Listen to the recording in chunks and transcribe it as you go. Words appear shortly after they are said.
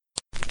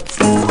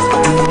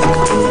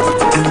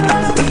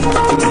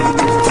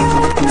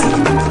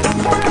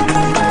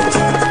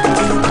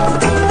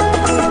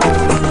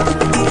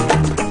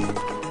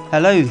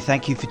Hello,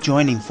 thank you for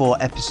joining for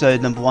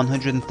episode number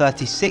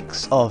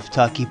 136 of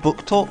Turkey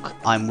Book Talk.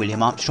 I'm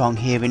William Armstrong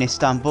here in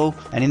Istanbul,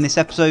 and in this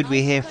episode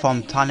we hear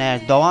from Taner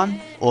Doğan,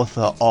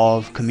 author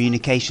of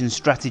Communication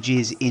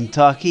Strategies in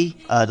Turkey,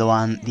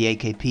 Erdogan, the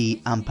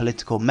AKP and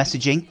Political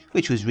Messaging,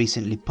 which was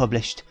recently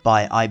published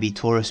by IB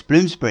Tauris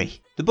Bloomsbury.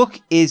 The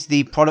book is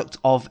the product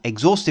of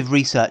exhaustive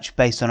research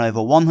based on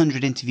over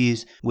 100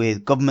 interviews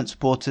with government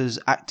supporters,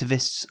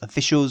 activists,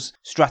 officials,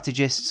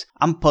 strategists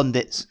and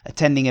pundits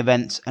attending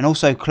events, and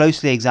also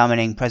closely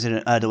examining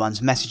President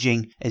Erdogan's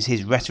messaging as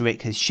his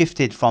rhetoric has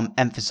shifted from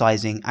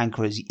emphasising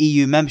Ankara's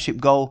EU membership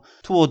goal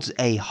towards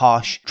a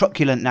harsh,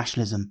 truculent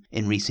nationalism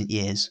in recent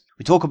years.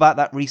 We talk about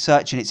that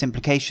research and its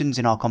implications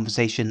in our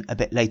conversation a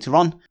bit later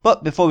on.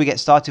 But before we get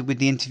started with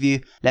the interview,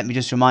 let me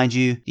just remind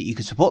you that you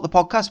can support the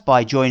podcast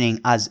by joining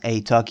as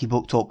a Turkey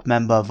Book Talk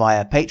member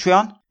via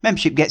Patreon.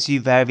 Membership gets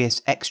you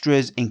various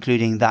extras,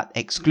 including that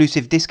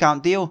exclusive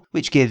discount deal,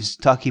 which gives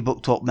Turkey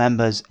Book Talk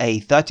members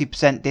a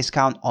 30%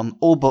 discount on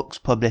all books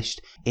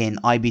published in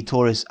IB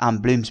Tauris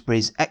and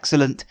Bloomsbury's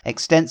excellent,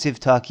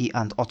 extensive Turkey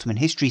and Ottoman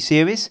history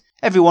series.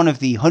 Every one of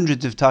the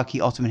hundreds of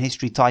Turkey Ottoman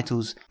history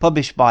titles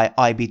published by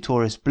IB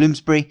Tauris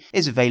Bloomsbury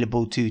is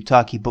available to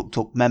Turkey Book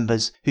Talk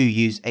members who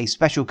use a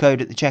special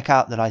code at the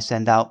checkout that I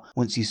send out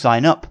once you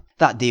sign up.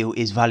 That deal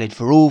is valid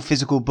for all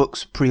physical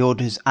books,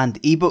 pre-orders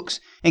and ebooks,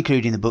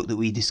 including the book that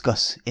we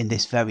discuss in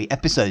this very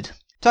episode.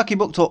 Turkey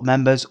Book Talk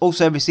members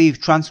also receive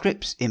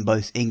transcripts in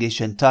both English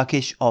and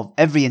Turkish of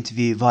every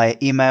interview via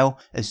email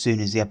as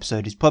soon as the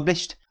episode is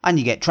published, and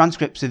you get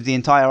transcripts of the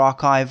entire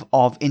archive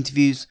of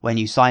interviews when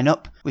you sign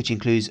up, which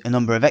includes a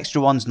number of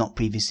extra ones not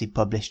previously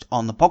published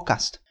on the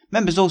podcast.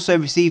 Members also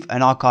receive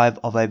an archive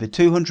of over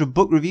 200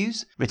 book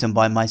reviews written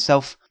by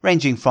myself,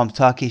 ranging from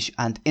Turkish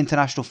and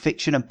international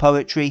fiction and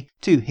poetry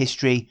to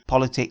history,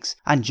 politics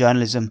and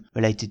journalism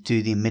related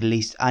to the Middle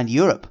East and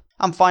Europe.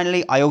 And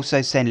finally, I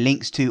also send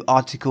links to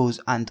articles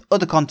and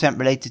other content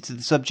related to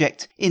the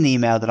subject in the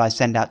email that I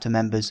send out to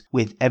members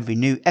with every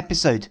new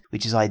episode,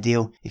 which is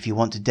ideal if you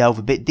want to delve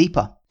a bit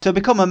deeper. To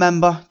become a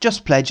member,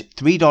 just pledge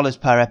 $3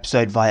 per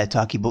episode via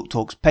Turkey Book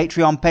Talk's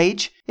Patreon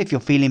page. If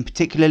you're feeling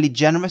particularly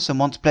generous and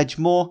want to pledge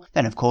more,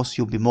 then of course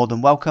you'll be more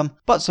than welcome.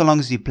 But so long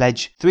as you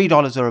pledge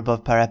 $3 or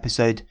above per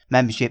episode,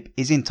 membership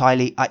is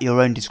entirely at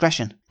your own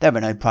discretion. There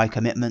are no prior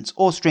commitments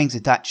or strings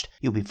attached.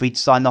 You'll be free to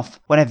sign off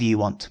whenever you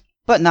want.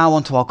 But now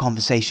on to our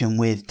conversation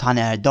with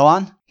Taner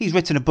Doğan. He's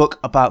written a book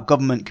about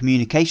government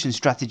communication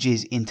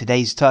strategies in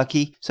today's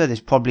Turkey, so there's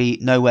probably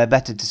nowhere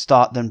better to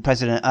start than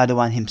President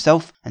Erdogan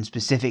himself, and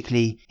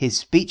specifically his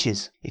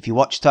speeches. If you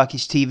watch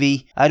Turkish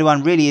TV,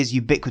 Erdogan really is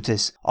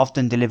ubiquitous,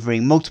 often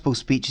delivering multiple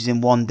speeches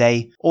in one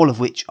day, all of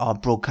which are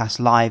broadcast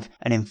live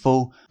and in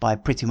full by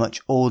pretty much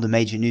all the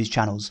major news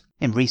channels.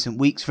 In recent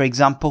weeks, for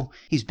example,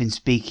 he's been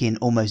speaking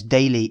almost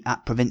daily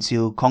at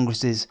provincial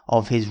congresses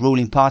of his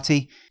ruling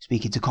party,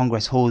 speaking to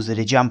Congress halls that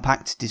are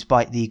jam-packed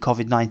despite the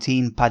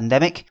COVID-19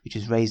 pandemic, which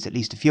has raised at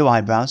least a few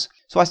eyebrows.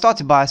 So I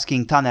started by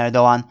asking Taner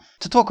Doğan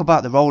to talk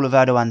about the role of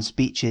Erdogan's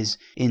speeches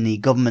in the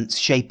government's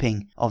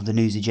shaping of the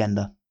news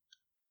agenda.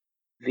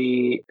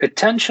 The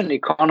attention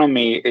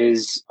economy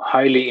is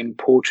highly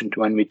important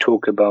when we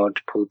talk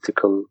about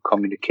political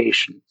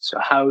communication. So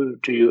how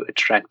do you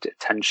attract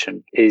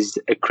attention is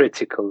a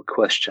critical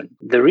question.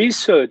 The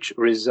research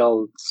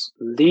results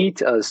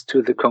lead us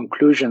to the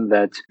conclusion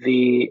that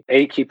the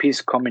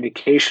AKP's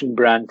communication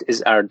brand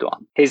is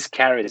Erdogan. His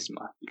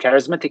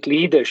charismatic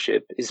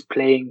leadership is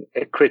playing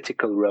a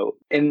critical role.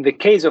 In the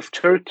case of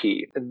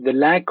Turkey, the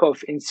lack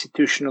of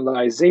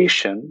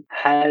institutionalization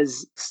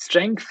has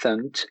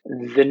strengthened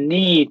the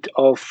need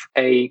of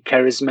a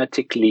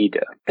charismatic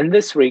leader. In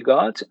this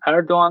regard,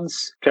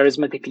 Erdogan's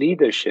charismatic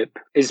leadership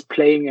is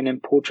playing an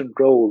important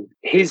role.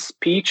 His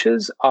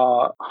speeches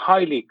are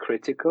highly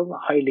critical,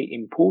 highly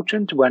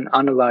important when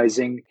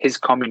analyzing his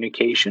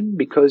communication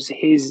because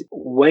his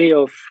way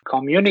of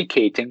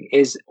communicating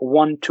is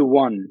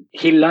one-to-one.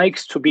 He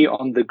likes to be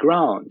on the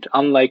ground,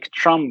 unlike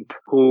Trump,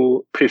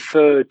 who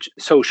preferred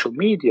social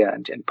media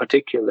and in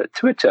particular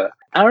Twitter.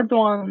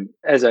 Erdogan,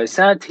 as I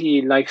said,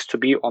 he likes to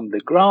be on the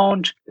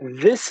ground.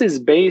 This is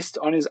based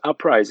on his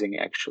uprising,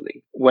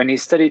 actually. When he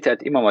studied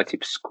at Imam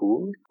Hatip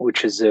School,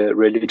 which is a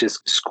religious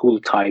school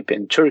type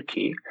in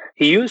Turkey,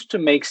 he used to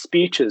make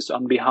speeches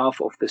on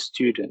behalf of the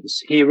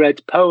students. He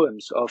read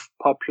poems of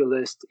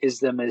populist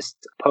Islamist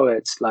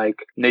poets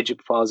like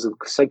Necip Fazıl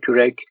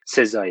Kısakürek,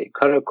 Sezai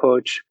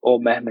Karakoç, or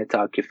Mehmet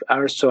Akif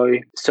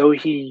Ersoy. So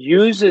he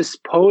uses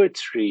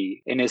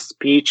poetry in his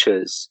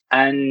speeches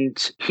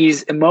and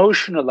he's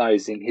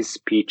emotionalizing his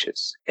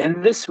speeches.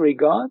 In this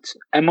regard,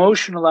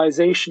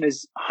 emotionalization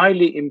is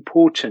highly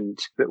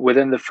important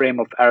within the frame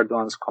of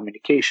Erdogan's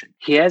communication.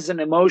 He has an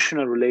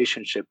emotional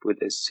relationship with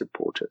his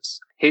supporters.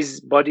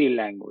 his body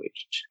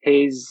language,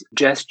 his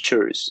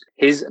gestures,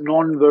 his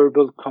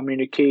nonverbal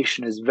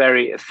communication is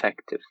very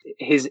effective.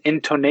 His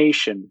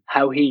intonation,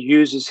 how he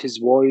uses his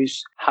voice,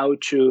 how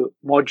to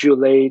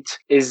modulate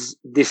is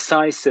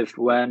decisive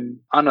when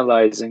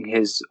analyzing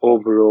his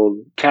overall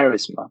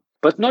charisma.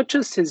 But not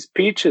just his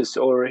speeches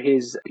or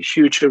his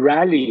huge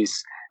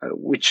rallies,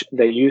 which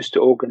they used to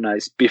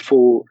organize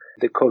before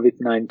the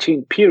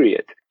COVID-19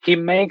 period. He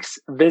makes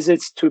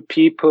visits to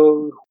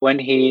people when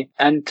he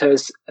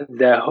enters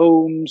their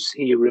homes.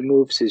 He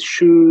removes his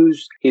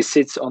shoes. He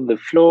sits on the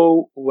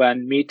floor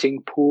when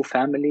meeting poor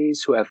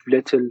families who have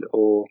little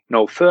or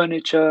no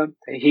furniture.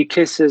 He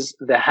kisses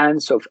the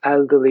hands of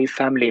elderly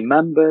family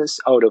members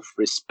out of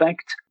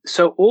respect.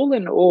 So all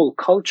in all,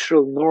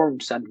 cultural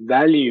norms and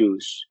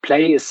values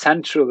play a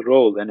central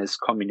role in his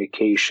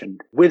communication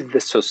with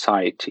the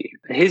society.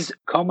 His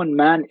common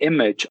man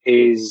image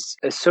is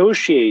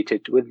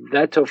associated with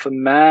that of a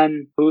man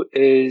who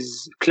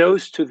is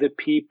close to the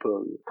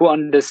people, who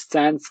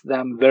understands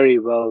them very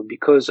well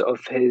because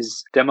of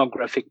his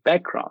demographic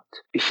background.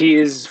 He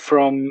is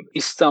from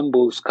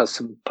Istanbul's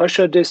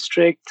Kasımpaşa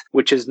district,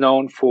 which is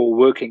known for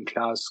working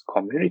class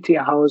community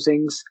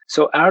housings.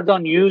 So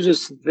Erdogan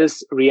uses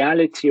this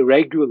reality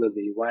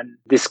regularly when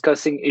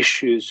discussing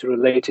issues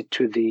related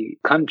to the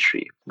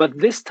country. But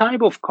this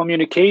type of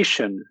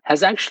communication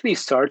has actually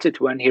started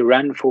when he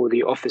ran for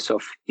the office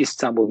of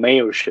Istanbul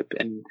mayorship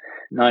in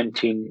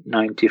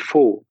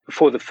 1994.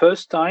 For the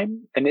first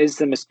time, an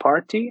Islamist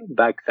party,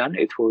 back then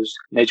it was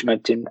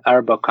Necmettin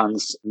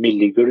Erbakan's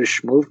Milli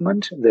Görüş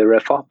movement, the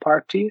Refah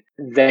Party.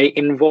 They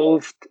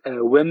involved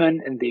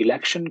women in the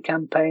election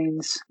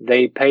campaigns.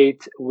 They paid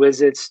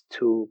visits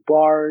to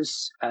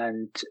bars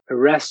and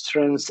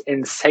restaurants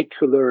in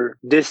secular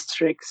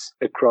districts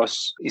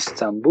across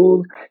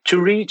Istanbul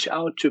to reach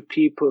out to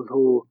people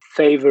who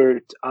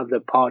favored other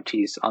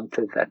parties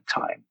until that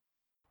time.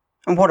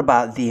 And what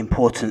about the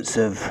importance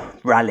of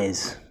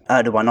rallies?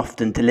 Erdogan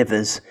often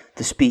delivers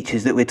the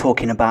speeches that we're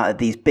talking about at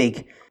these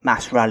big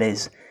mass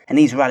rallies. And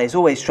these rallies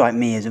always strike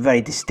me as a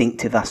very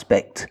distinctive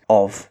aspect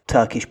of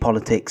Turkish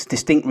politics,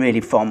 distinct really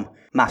from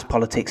mass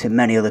politics in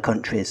many other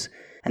countries.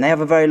 And they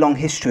have a very long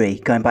history,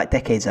 going back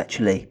decades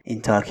actually,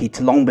 in Turkey,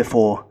 to long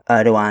before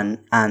Erdogan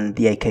and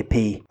the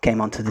AKP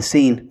came onto the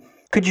scene.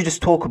 Could you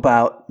just talk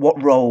about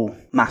what role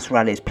mass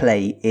rallies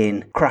play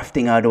in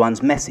crafting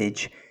Erdogan's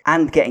message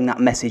and getting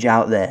that message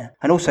out there,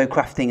 and also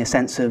crafting a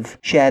sense of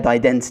shared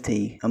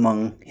identity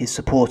among his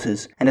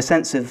supporters and a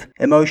sense of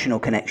emotional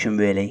connection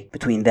really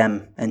between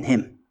them and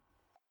him?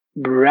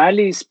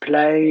 Rallies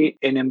play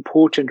an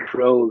important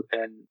role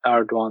in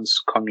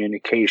Erdogan's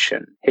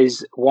communication.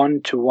 His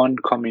one-to-one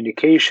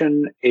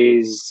communication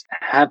is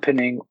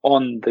happening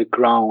on the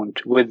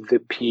ground with the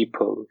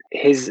people.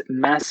 His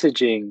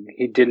messaging,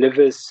 he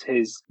delivers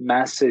his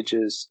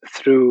messages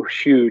through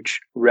huge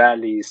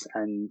rallies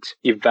and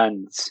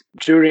events.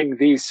 During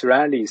these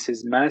rallies,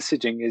 his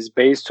messaging is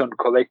based on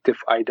collective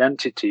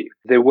identity.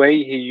 The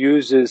way he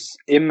uses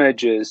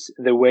images,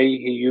 the way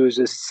he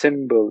uses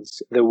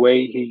symbols, the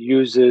way he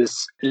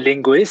uses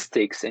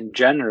linguistics in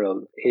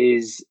general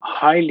is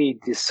highly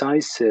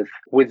decisive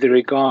with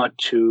regard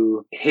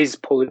to his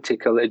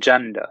political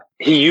agenda.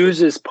 He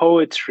uses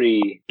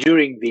poetry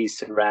during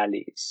these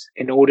rallies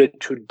in order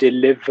to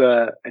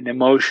deliver an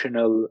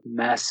emotional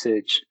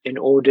message, in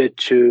order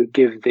to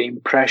give the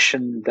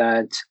impression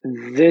that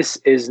this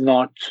is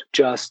not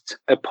just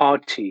a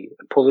party,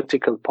 a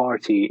political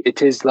party.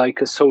 It is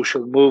like a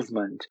social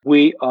movement.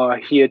 We are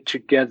here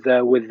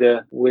together with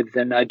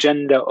an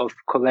agenda of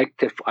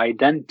collective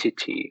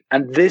identity.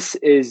 And this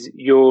is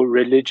your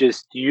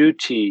religious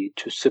duty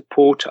to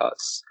support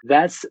us.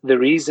 That's the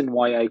reason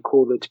why I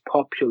call it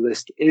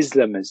populist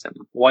Islamism,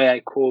 why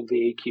I call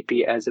the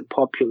AKP as a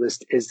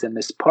populist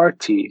Islamist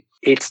party.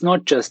 It's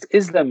not just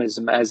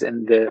Islamism as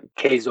in the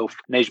case of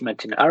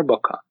Necmettin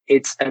Erbakan.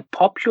 It's a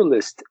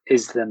populist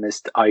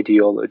Islamist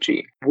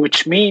ideology,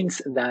 which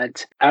means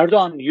that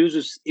Erdogan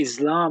uses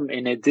Islam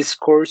in a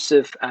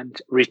discursive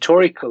and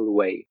rhetorical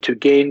way to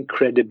gain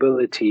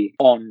credibility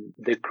on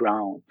the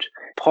ground.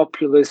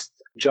 Populist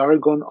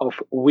jargon of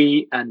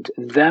we and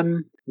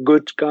them,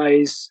 good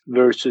guys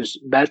versus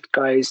bad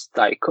guys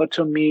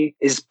dichotomy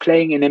is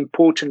playing an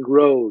important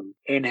role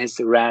in his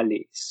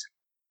rallies.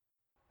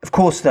 Of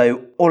course,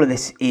 though, all of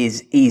this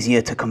is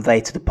easier to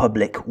convey to the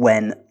public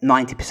when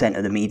 90%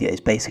 of the media is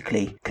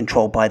basically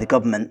controlled by the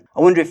government.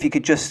 I wonder if you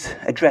could just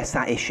address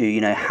that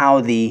issue, how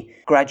the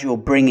gradual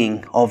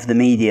bringing of the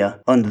media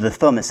under the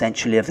thumb,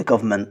 essentially, of the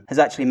government has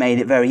actually made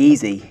it very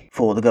easy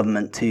for the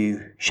government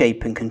to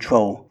shape and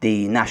control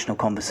the national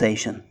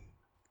conversation.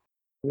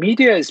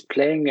 Media is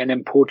playing an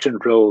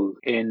important role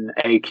in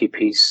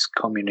AKP's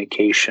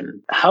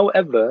communication.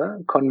 However,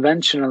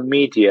 conventional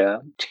media,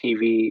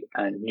 TV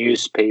and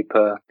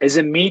newspaper, is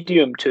a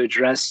medium to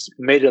address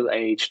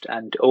middle-aged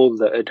and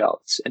older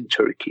adults in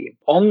Turkey.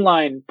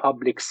 Online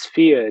public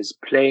sphere is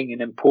playing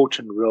an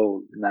important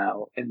role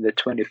now in the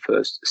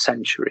 21st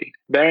century.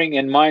 Bearing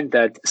in mind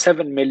that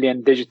 7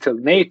 million digital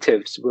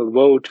natives will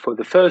vote for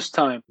the first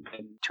time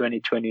in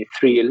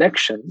 2023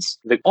 elections,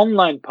 the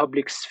online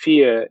public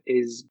sphere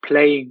is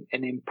playing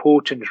an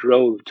important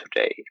role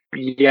today.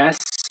 Yes,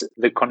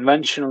 the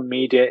conventional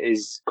media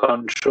is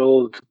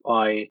controlled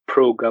by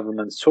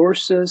pro-government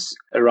sources.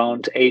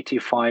 Around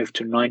 85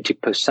 to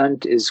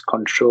 90% is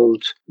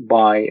controlled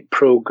by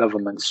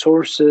pro-government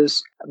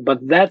sources.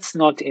 But that's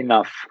not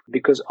enough,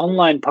 because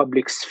online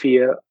public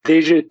sphere,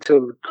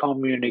 digital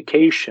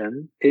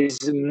communication is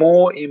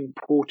more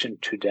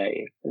important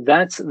today.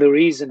 That's the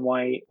reason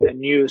why a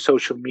new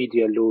social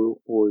media law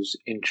was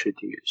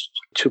introduced,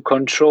 to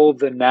control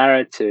the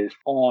narrative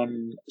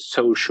on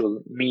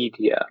social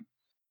media.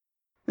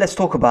 Let's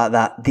talk about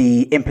that,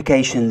 the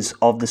implications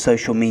of the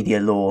social media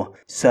law.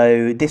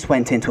 So this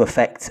went into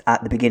effect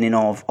at the beginning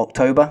of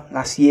October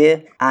last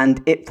year,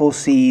 and it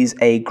foresees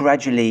a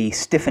gradually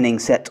stiffening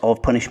set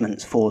of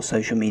punishments for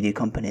social media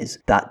companies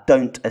that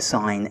don't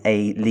assign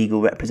a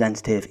legal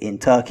representative in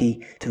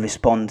Turkey to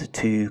respond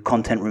to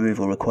content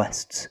removal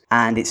requests.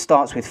 And it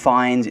starts with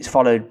fines, it's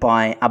followed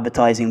by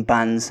advertising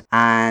bans,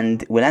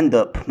 and will end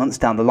up months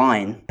down the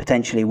line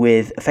potentially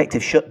with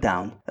effective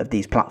shutdown of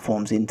these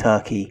platforms in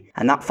Turkey.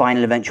 And that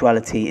final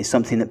eventuality is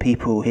something that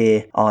people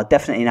here are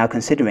definitely now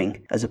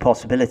considering as a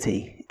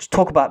possibility. To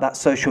talk about that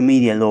social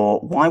media law,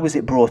 why was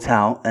it brought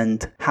out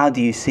and how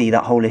do you see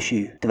that whole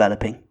issue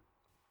developing?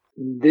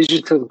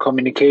 Digital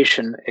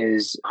communication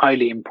is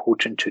highly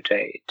important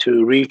today,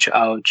 to reach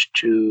out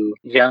to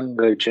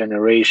younger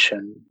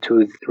generation,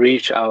 to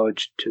reach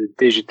out to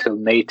digital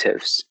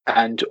natives,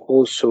 and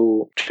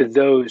also to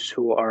those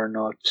who are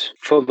not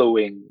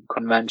following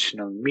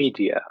conventional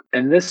media.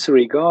 In this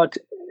regard,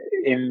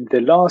 in the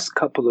last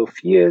couple of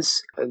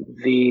years,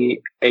 the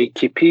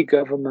AKP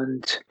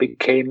government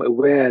became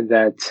aware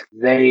that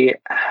they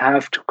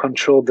have to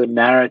control the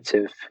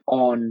narrative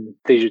on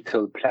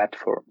digital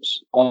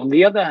platforms. On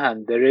the other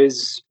hand, there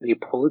is the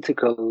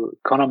political,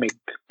 economic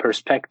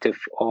perspective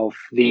of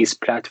these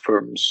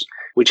platforms,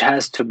 which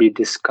has to be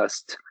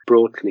discussed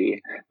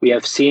broadly. We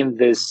have seen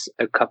this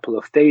a couple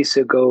of days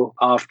ago.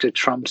 After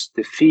Trump's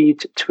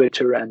defeat,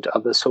 Twitter and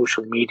other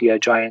social media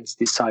giants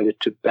decided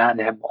to ban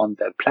him on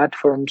their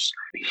platforms.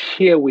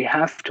 Here we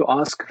have to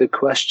ask the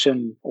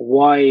question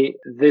why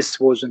this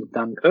wasn't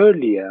done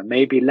earlier.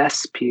 Maybe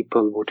less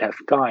people would have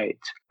died.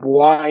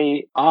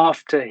 Why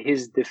after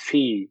his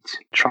defeat,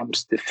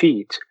 Trump's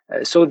defeat?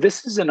 So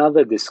this is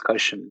another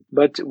discussion.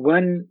 But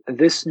when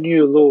this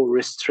new law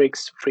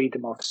restricts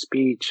freedom of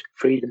speech,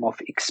 freedom of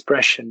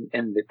expression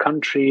in the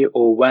country,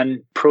 or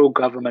when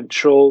pro-government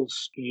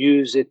trolls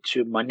use it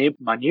to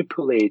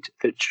manipulate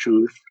the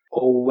truth,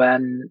 or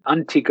when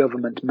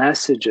anti-government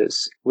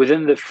messages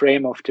within the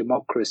frame of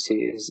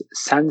democracy is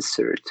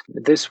censored,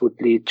 this would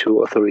lead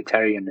to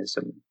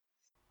authoritarianism.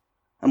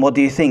 And what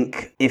do you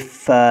think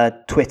if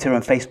Twitter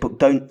and Facebook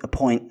don't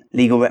appoint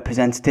legal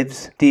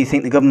representatives? Do you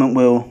think the government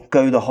will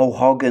go the whole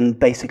hog and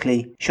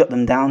basically shut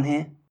them down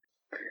here?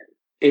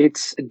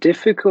 It's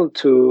difficult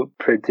to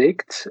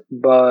predict,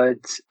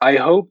 but I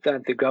hope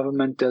that the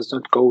government does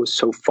not go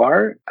so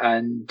far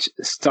and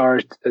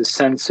start a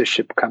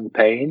censorship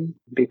campaign,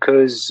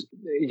 because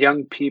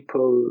young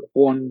people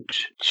want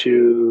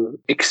to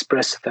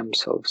express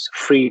themselves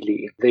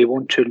freely. They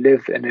want to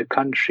live in a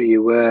country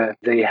where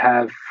they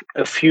have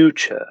a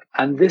future.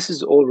 And this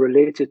is all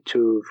related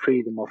to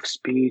freedom of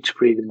speech,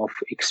 freedom of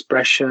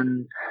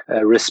expression,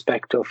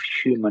 respect of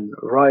human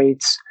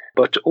rights,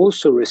 but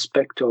also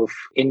respect of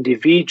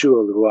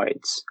individual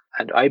rights.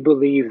 And I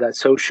believe that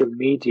social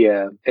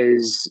media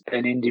is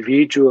an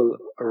individual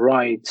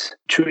right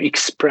to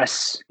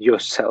express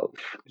yourself.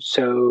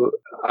 So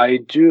I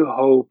do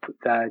hope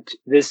that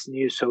this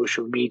new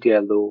social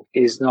media law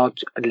is not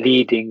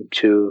leading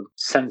to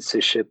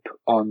censorship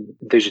on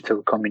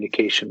digital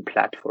communication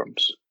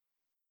platforms.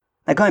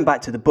 Now, going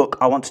back to the book,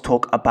 I want to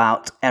talk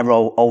about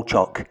Erol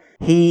Olchok.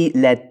 He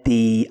led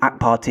the AK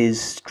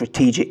Party's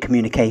strategic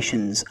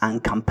communications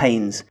and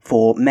campaigns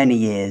for many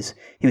years.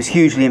 He was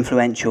hugely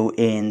influential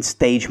in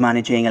stage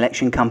managing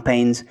election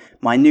campaigns,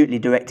 minutely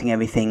directing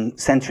everything,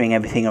 centering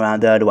everything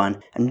around Erdogan,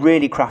 and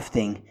really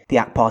crafting the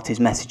AK Party's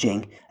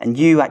messaging. And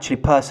you actually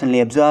personally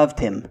observed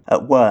him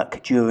at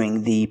work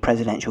during the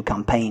presidential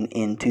campaign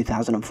in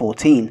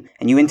 2014,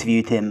 and you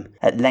interviewed him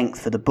at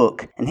length for the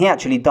book. And he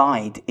actually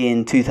died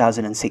in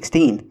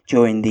 2016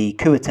 during the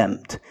coup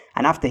attempt.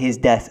 And after his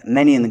death,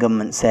 many in the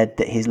government said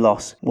that his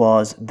loss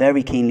was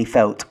very keenly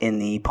felt in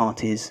the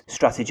party's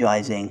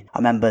strategizing. I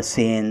remember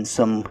seeing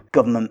some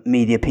government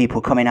media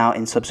people coming out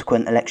in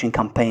subsequent election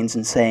campaigns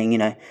and saying,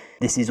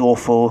 this is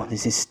awful,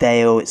 this is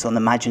stale, it's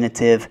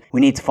unimaginative.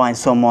 We need to find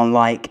someone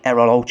like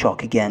Erol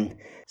Olchok again.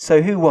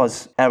 So who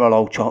was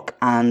Erol Olchok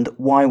and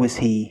why was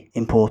he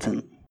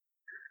important?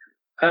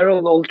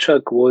 Erol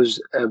Olchok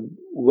was a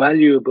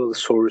valuable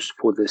source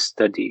for this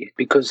study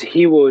because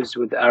he was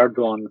with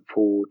Erdogan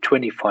for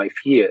 25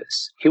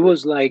 years. He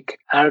was like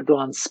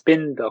Erdogan's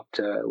spin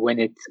doctor when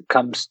it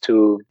comes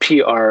to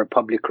PR,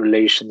 public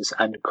relations,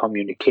 and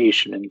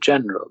communication in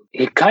general.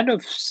 He kind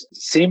of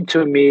seemed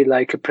to me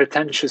like a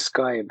pretentious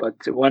guy, but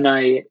when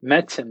I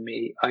met him,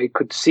 I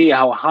could see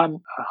how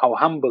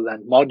humble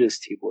and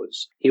modest he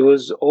was. He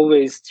was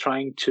always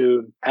trying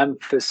to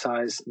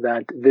emphasize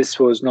that this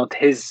was not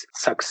his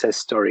success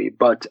story,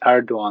 but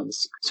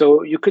Erdogan's.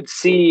 So you could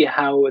see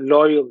how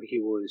loyal he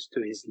was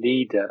to his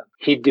leader.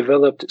 He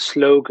developed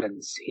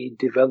slogans. He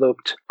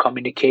developed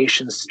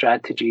communication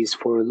strategies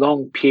for a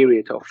long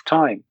period of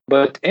time.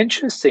 But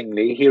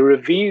interestingly, he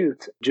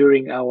revealed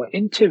during our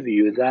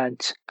interview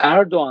that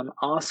Erdogan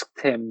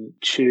asked him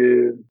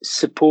to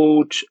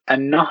support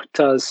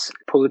Ennahda's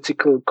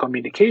political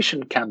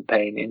communication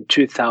campaign in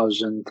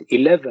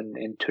 2011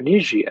 in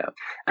Tunisia.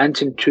 And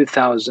in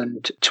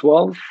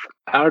 2012,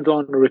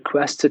 Erdogan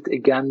requested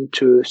again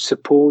to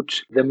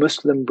support the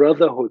Muslim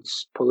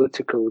Brotherhood's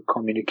political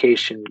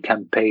communication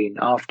campaign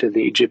after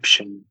the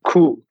Egyptian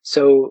coup.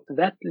 So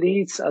that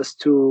leads us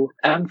to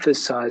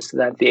emphasize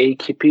that the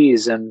AKP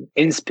is an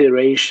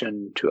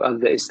inspiration to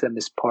other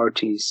Islamist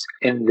parties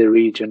in the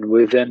region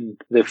within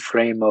the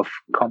frame of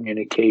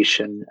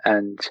communication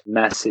and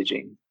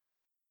messaging.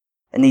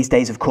 And these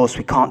days, of course,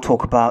 we can't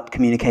talk about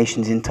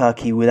communications in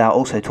Turkey without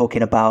also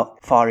talking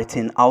about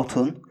Fahrettin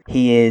Altun.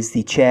 He is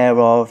the chair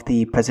of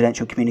the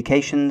Presidential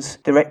Communications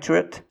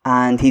Directorate,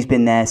 and he's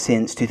been there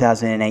since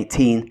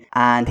 2018.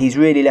 And he's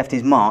really left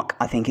his mark,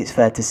 I think it's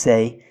fair to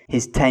say.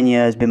 His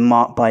tenure has been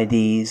marked by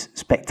these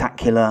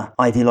spectacular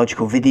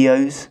ideological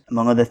videos,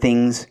 among other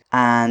things,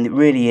 and it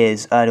really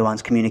is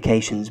Erdogan's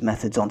communications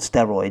methods on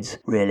steroids,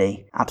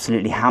 really,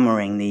 absolutely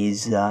hammering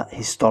these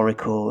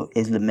historical,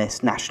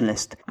 Islamist,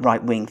 nationalist,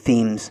 right-wing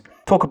themes.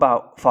 Talk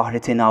about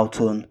Fahrettin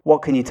Altun.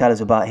 What can you tell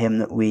us about him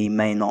that we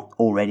may not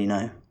already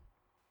know?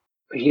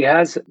 He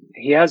has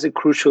a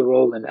crucial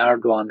role in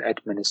Erdogan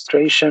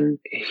administration.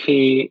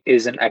 He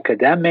is an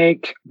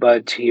academic,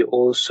 but he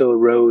also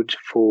wrote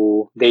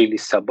for Daily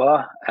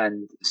Sabah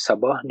and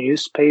Sabah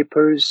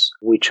newspapers,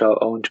 which are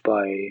owned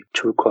by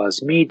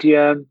Turkuaz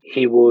Media.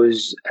 He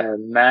was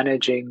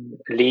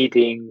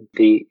leading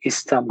the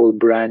Istanbul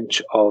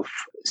branch of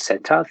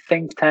SETA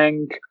think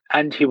tank,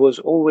 and he was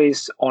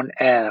always on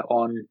air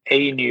on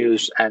A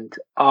News and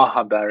A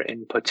Haber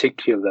in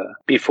particular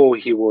before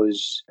he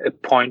was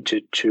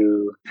appointed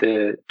to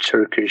the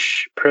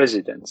Turkish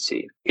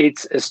presidency.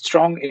 It's a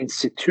strong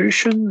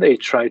institution they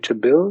try to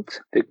build.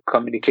 The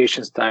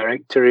Communications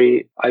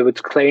Directorate, I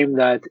would claim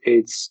that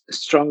it's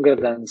stronger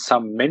than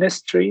some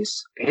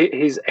ministries.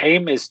 His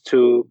aim is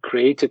to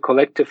create a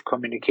collective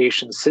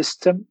communication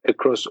system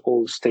across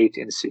all state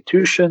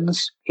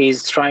institutions.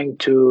 He's trying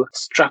to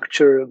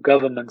structure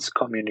government's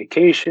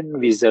communication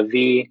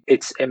vis-a-vis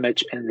its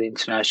image in the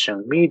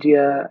international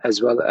media,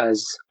 as well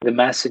as the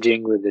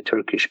messaging with the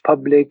Turkish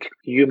public.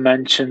 You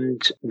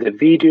mentioned the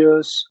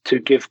videos. To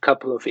give a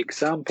couple of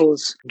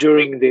examples,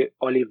 during the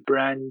Olive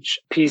Branch,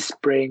 Peace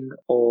Spring,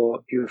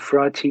 or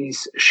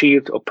Euphrates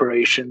Shield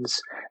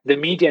operations, the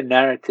media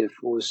narrative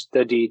was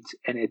studied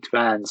in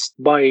advance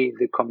by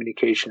the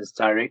Communications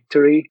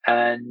Directorate,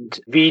 and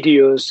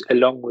videos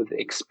along with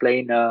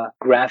explainer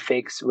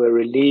graphics were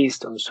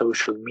released on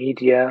social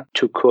media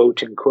to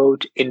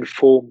quote-unquote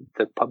inform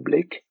the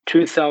public.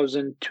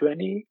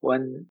 2020,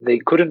 when they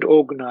couldn't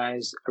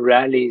organize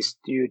rallies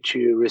due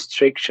to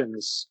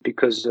restrictions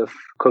because of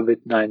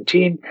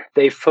COVID-19,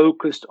 they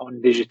focused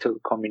on digital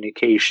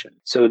communication.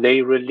 So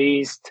they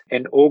released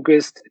in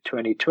August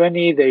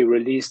 2020, they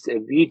released a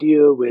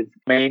video with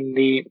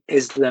mainly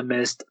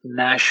Islamist,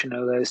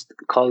 nationalist,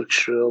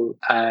 cultural,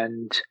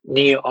 and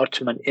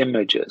neo-Ottoman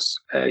images.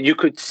 You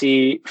could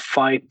see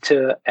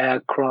fighter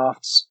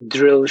aircrafts,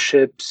 drill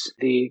ships,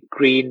 the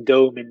Green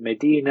Dome in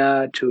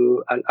Medina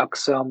to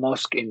Al-Aqsa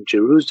Mosque in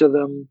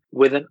Jerusalem,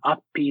 with an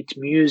upbeat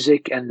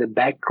music in the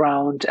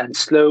background and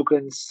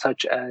slogans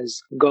such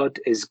as "God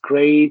is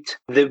great."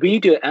 The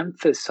video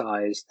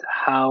emphasized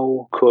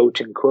how,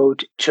 quote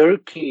unquote,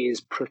 Turkey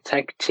is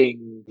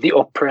protecting the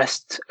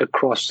oppressed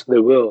across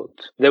the world.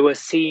 There were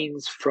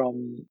scenes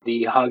from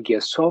the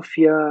Hagia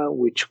Sophia,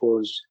 which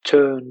was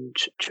turned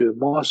to a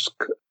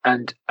mosque,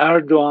 and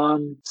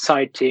Erdogan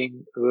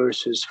citing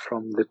verses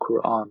from the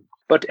Quran.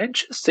 But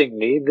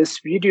interestingly, this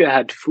video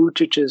had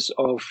footages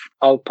of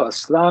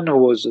Alparslan, who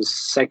was the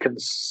second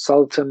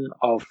sultan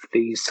of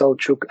the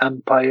Seljuk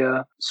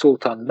Empire,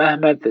 Sultan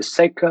Mehmed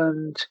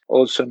II,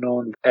 also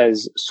known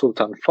as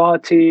Sultan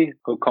Fatih,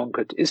 who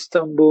conquered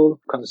Istanbul,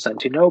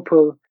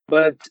 Constantinople.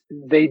 But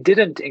they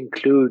didn't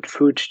include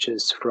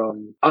footages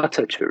from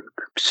Ataturk.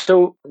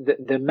 So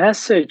the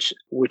message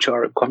which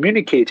are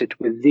communicated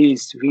with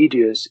these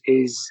videos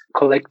is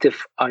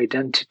collective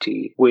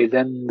identity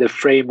within the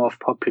frame of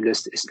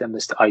populist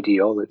Islamist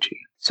ideology.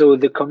 So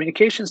the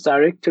Communications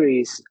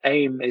Directorate's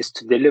aim is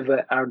to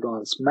deliver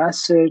Erdogan's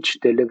message,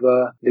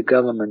 deliver the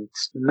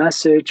government's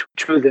message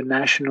to the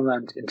national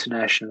and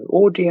international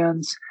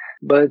audience,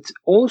 but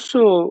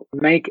also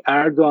make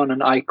Erdogan an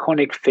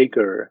iconic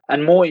figure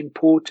and, more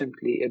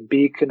importantly, a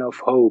beacon of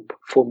hope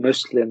for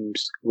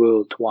Muslims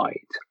worldwide.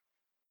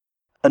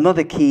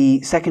 Another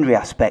key secondary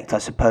aspect, I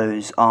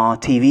suppose, are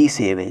TV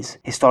series,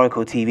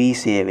 historical TV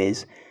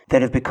series,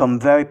 that have become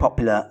very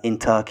popular in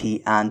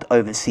Turkey and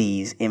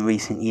overseas in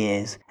recent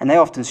years. And they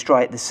often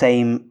strike the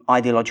same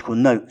ideological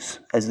notes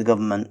as the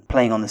government,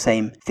 playing on the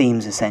same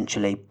themes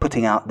essentially,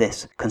 putting out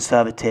this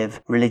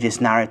conservative religious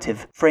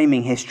narrative,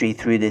 framing history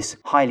through this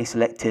highly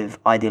selective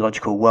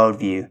ideological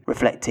worldview,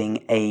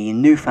 reflecting a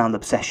newfound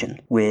obsession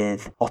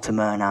with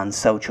Ottoman and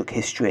Seljuk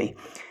history.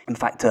 In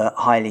fact, a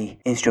highly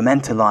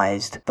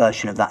instrumentalized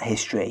version of that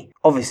history.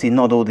 Obviously,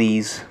 not all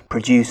these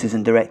producers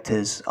and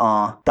directors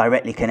are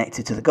directly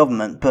connected to the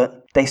government,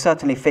 but they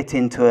certainly fit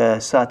into a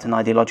certain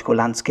ideological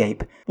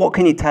landscape. What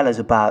can you tell us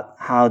about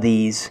how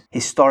these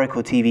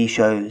historical TV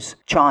shows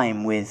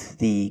chime with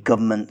the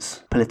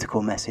government's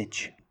political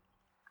message?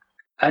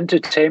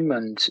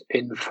 Entertainment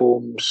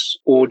informs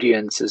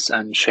audiences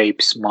and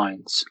shapes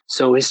minds.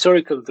 So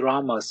historical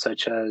dramas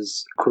such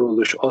as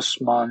Kuruluş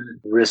Osman,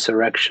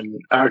 Resurrection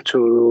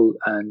Ertuğrul,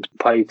 and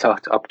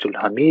Payitaht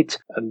Abdülhamid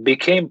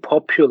became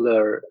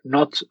popular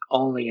not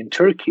only in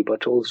Turkey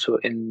but also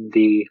in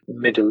the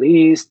Middle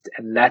East,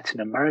 in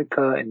Latin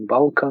America, in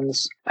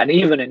Balkans, and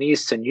even in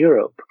Eastern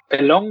Europe.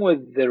 Along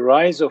with the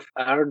rise of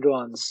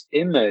Erdogan's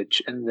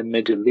image in the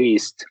Middle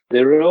East,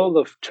 the role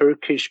of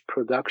Turkish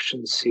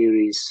production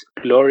series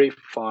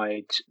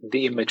glorified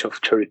the image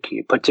of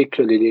Turkey,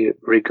 particularly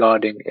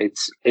regarding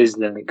its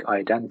Islamic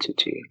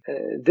identity.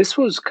 This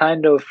was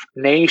kind of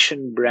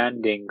nation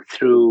branding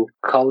through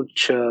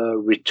culture,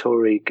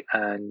 rhetoric,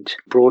 and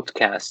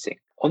broadcasting.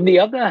 On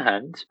the other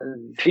hand,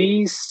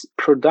 these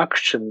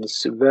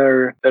productions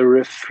were a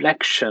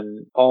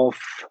reflection of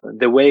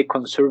the way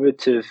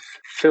conservative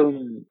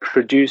film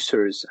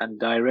producers and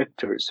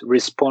directors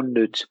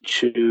responded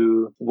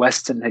to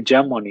Western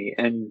hegemony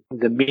in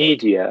the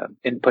media.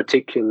 In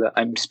particular,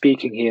 I'm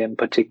speaking here in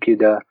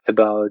particular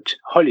about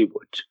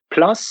Hollywood.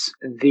 Plus,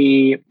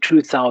 the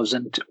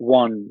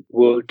 2001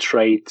 World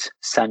Trade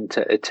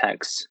Center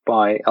attacks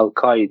by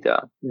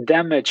Al-Qaeda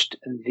damaged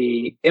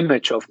the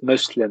image of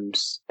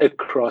Muslims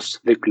across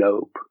the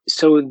globe.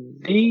 So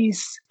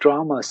these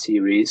drama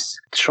series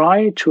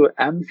try to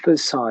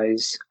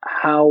emphasize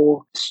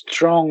how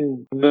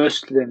strong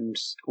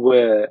Muslims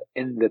were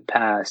in the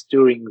past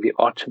during the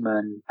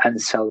Ottoman and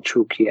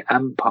Seljuki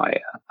Empire,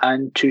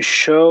 and to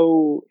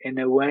show in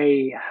a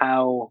way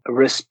how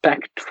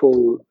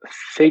respectful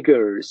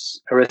figures,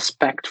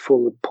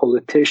 respectful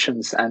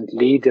politicians and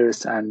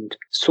leaders and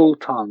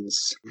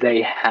sultans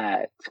they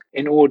had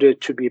in order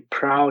to be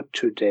proud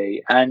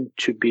today and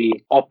to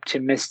be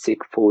optimistic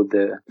for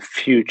the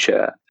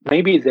future.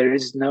 Maybe there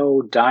is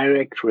no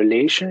direct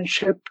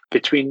relationship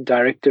between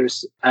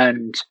directors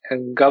and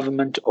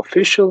government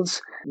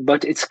officials,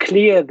 but it's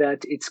clear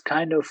that it's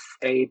kind of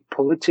a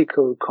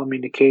political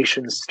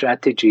communication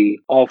strategy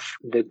of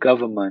the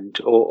government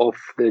or of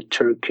the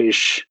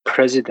Turkish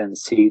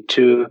presidency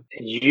to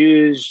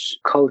use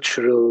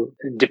cultural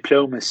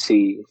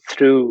diplomacy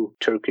through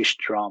Turkish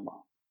drama.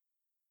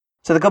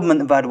 So the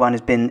government of Erdogan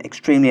has been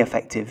extremely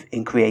effective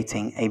in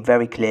creating a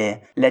very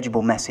clear,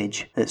 legible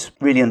message that's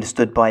really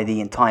understood by the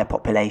entire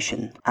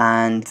population.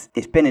 And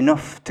it's been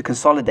enough to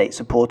consolidate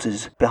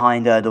supporters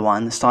behind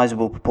Erdogan, a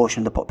sizable proportion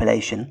of the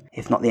population,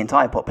 if not the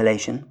entire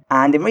population.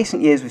 And in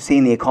recent years, we've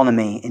seen the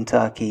economy in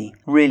Turkey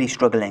really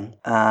struggling.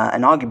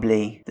 And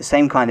arguably, the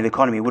same kind of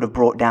economy would have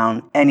brought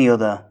down any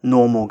other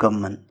normal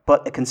government.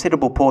 But a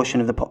considerable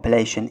portion of the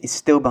population is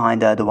still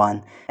behind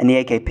Erdogan, and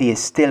the AKP is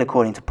still,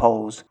 according to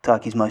polls,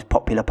 Turkey's most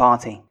popular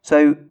party.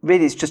 So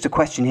really it's just a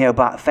question here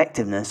about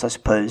effectiveness, I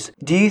suppose.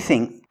 Do you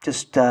think,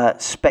 just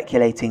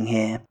speculating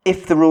here,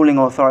 if the ruling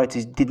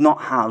authorities did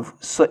not have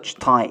such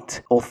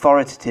tight,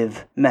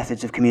 authoritative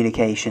methods of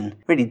communication,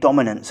 really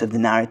dominance of the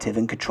narrative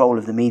and control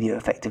of the media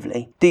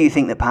effectively, do you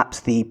think that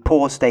perhaps the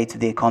poor state of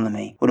the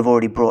economy would have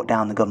already brought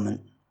down the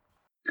government?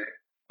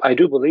 I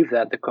do believe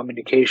that the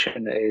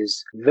communication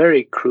is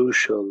very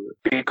crucial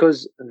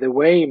because the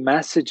way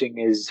messaging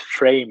is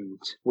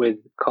framed with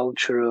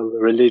cultural,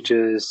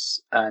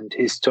 religious, and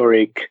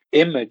historic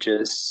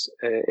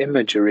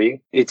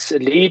imagery, it's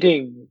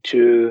leading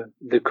to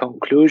the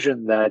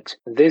conclusion that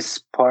this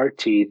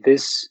party,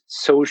 this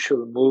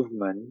social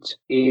movement,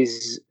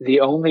 is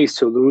the only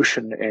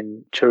solution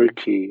in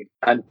Turkey.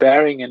 And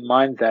bearing in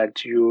mind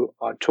that you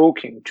are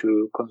talking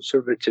to a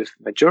conservative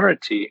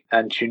majority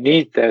and you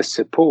need their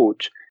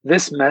support,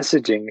 this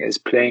messaging is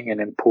playing an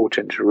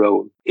important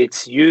role.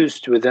 It's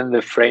used within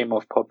the frame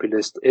of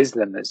populist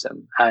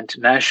Islamism and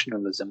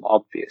nationalism,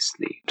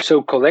 obviously.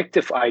 So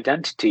collective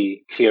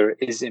identity here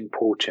is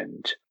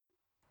important.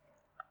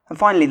 And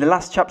finally, the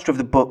last chapter of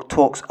the book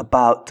talks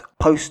about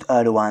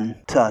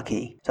post-Erdogan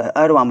Turkey. So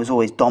Erdogan was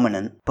always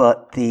dominant,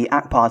 but the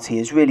AK Party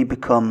has really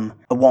become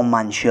a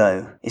one-man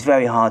show. It's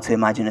very hard to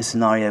imagine a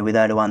scenario with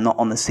Erdogan not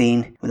on the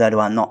scene, with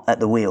Erdogan not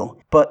at the wheel.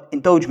 But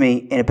indulge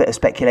me in a bit of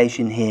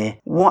speculation here.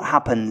 What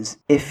happens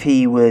if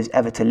he was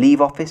ever to leave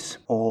office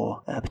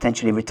or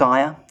potentially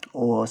retire?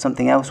 or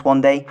something else one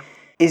day?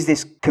 Is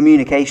this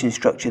communication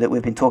structure that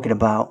we've been talking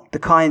about the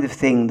kind of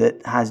thing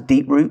that has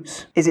deep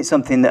roots? Is it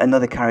something that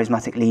another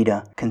charismatic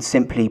leader can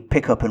simply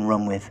pick up and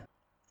run with?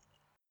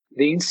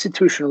 The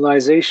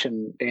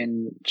institutionalization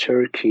in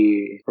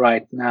Turkey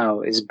right now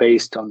is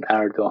based on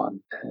Erdogan.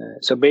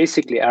 So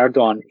basically,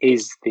 Erdogan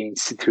is the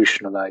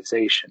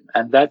institutionalization,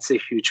 and that's a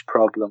huge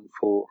problem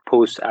for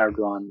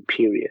post-Erdogan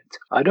period.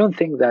 I don't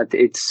think that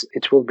it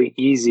will be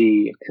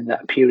easy in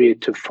that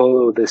period to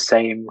follow the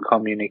same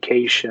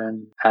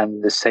communication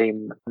and the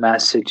same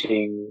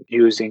messaging,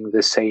 using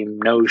the same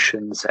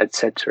notions,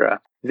 etc.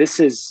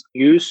 This is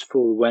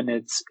useful when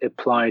it's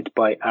applied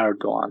by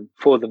Erdogan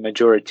for the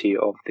majority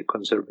of the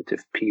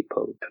conservative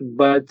people.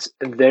 But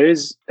there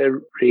is a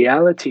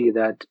reality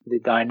that the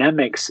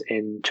dynamics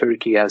in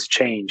Turkey has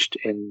changed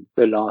in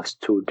the last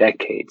 2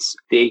 decades.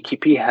 The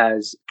AKP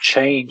has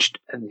changed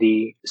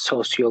the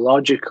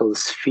sociological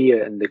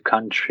sphere in the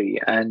country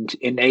and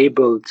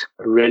enabled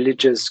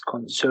religious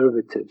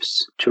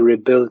conservatives to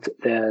rebuild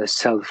their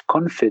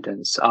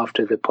self-confidence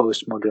after the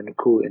postmodern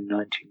coup in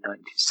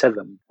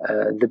 1997.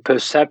 The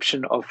perception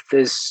of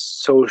this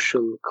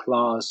social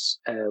class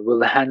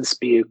will hence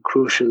be a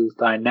crucial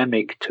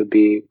dynamic to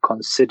be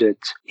considered,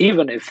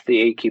 even if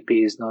the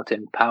AKP is not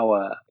in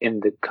power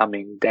in the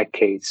coming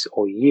decades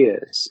or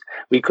years.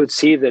 We could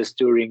see this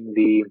during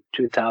the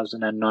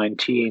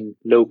 2019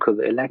 local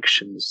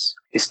elections.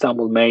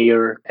 Istanbul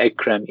Mayor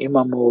Ekrem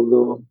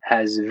İmamoğlu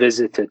has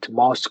visited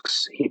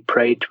mosques. He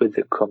prayed with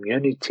the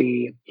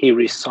community. He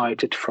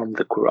recited from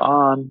the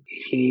Quran.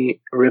 He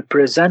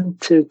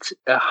represented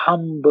a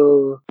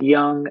humble,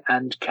 young,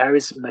 and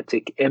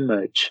charismatic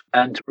image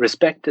and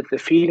respected the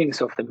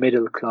feelings of the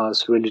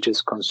middle-class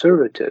religious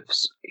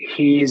conservatives.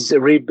 He's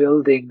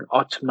rebuilding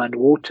Ottoman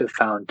water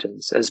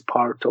fountains as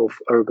part of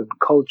urban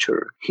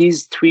culture.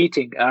 He's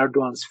tweeting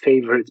Erdogan's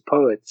favorite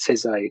poet,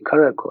 Sezai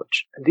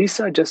Karakoç. These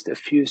are just a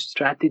few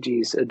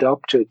strategies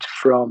adopted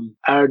from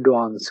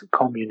Erdogan's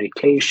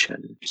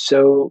communication.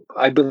 So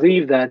I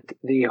believe that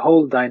the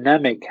whole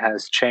dynamic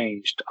has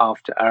changed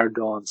after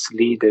Erdogan's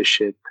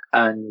leadership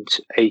and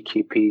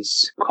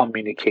AKP's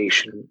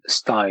communication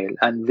style,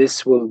 and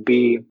this will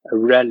be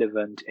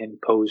relevant in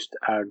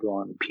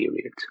post-Erdogan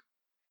period.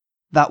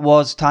 That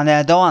was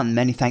Taner Doğan.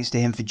 Many thanks to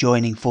him for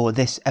joining for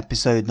this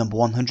episode number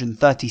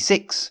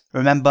 136.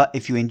 Remember,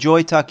 if you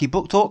enjoy Turkey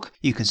Book Talk,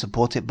 you can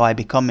support it by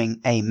becoming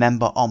a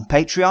member on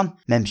Patreon.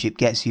 Membership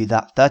gets you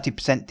that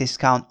 30%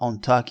 discount on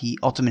Turkey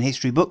Ottoman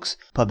history books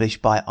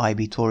published by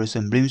IB Tauris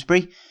and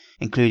Bloomsbury,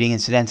 including,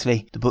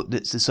 incidentally, the book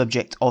that's the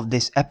subject of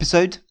this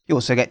episode. You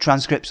also get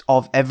transcripts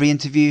of every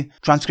interview,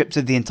 transcripts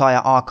of the entire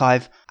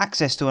archive,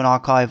 access to an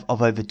archive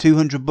of over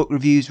 200 book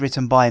reviews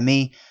written by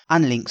me,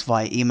 and links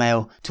via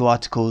email to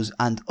articles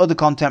and other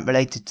content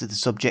related to the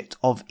subject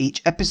of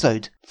each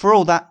episode. For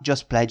all that,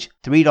 just pledge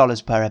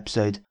 $3 per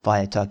episode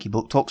via Turkey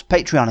Book Talk's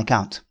Patreon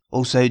account.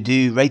 Also,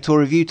 do rate or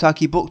review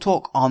Turkey Book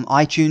Talk on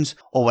iTunes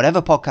or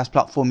whatever podcast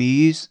platform you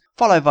use.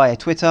 Follow via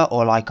Twitter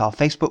or like our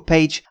Facebook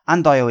page,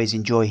 and I always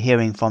enjoy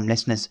hearing from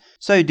listeners,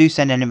 so do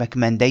send any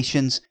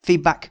recommendations,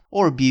 feedback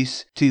or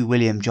abuse to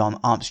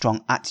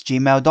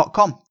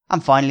williamjohnarmstrong@gmail.com.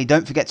 And finally,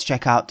 don't forget to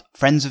check out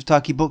Friends of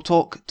Turkey Book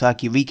Talk,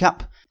 Turkey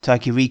Recap.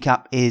 Turkey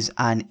Recap is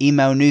an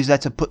email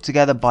newsletter put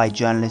together by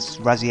journalists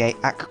Razieh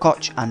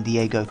Akkoç and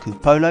Diego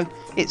Cupolo.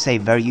 It's a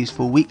very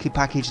useful weekly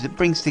package that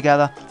brings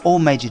together all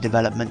major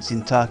developments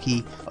in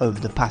Turkey over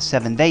the past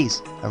 7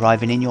 days,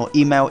 arriving in your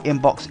email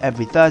inbox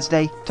every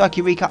Thursday.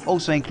 Turkey Recap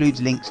also includes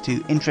links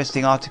to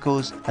interesting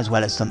articles as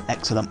well as some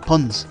excellent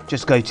puns.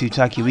 Just go to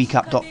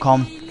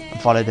turkeyrecap.com and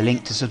follow the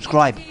link to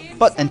subscribe.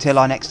 But until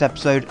our next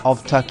episode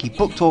of Turkey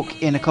Book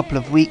Talk in a couple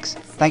of weeks,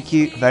 thank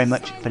you very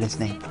much for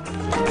listening.